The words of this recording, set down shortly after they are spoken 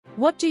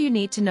What do you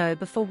need to know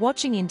before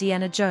watching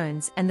Indiana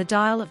Jones and the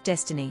Dial of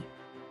Destiny?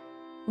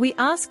 We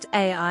asked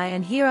AI,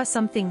 and here are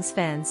some things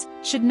fans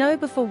should know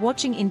before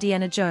watching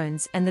Indiana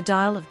Jones and the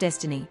Dial of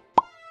Destiny.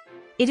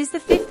 It is the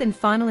fifth and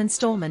final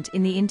installment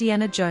in the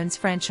Indiana Jones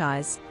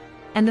franchise,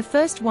 and the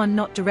first one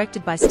not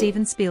directed by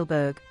Steven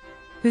Spielberg,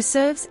 who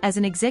serves as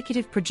an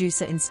executive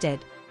producer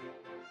instead.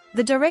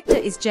 The director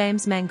is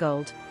James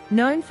Mangold,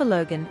 known for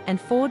Logan and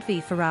Ford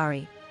v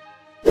Ferrari.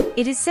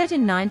 It is set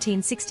in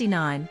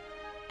 1969,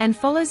 and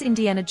follows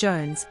Indiana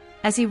Jones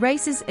as he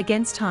races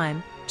against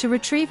time to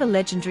retrieve a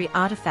legendary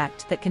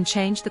artifact that can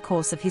change the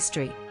course of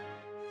history.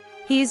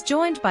 He is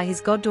joined by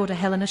his goddaughter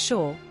Helena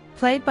Shaw,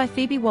 played by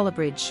Phoebe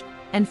Waller-Bridge,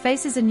 and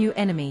faces a new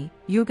enemy,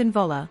 Jürgen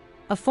Voller,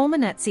 a former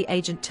Nazi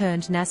agent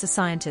turned NASA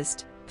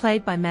scientist,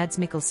 played by Mads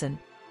Mikkelsen.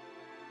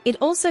 It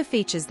also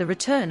features the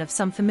return of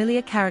some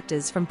familiar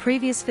characters from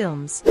previous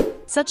films,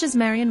 such as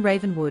Marion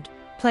Ravenwood,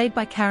 played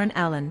by Karen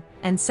Allen,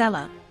 and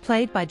Sallah,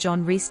 played by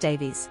John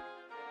Rhys-Davies.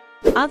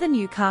 Other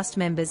new cast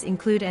members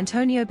include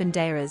Antonio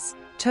Banderas,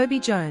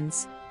 Toby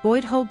Jones,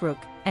 Holbrook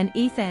and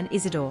Ethann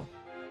Isidore.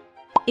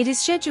 It is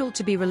scheduled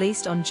to be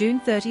released on June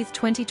 30,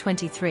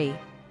 2023,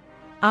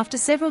 after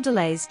several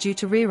delays due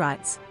to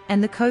rewrites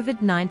and the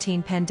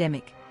COVID-19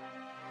 pandemic.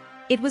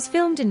 It was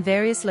filmed in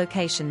various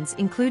locations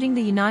including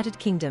the United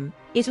Kingdom,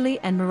 Italy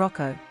and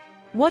Morocco.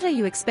 What are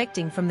you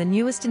expecting from the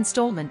newest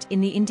installment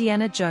in the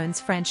Indiana Jones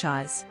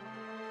franchise?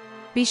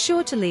 Be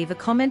sure to leave a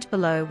comment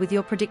below with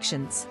your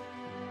predictions.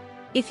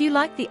 If you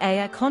like the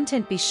AI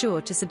content, be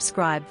sure to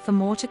subscribe for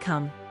more to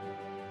come.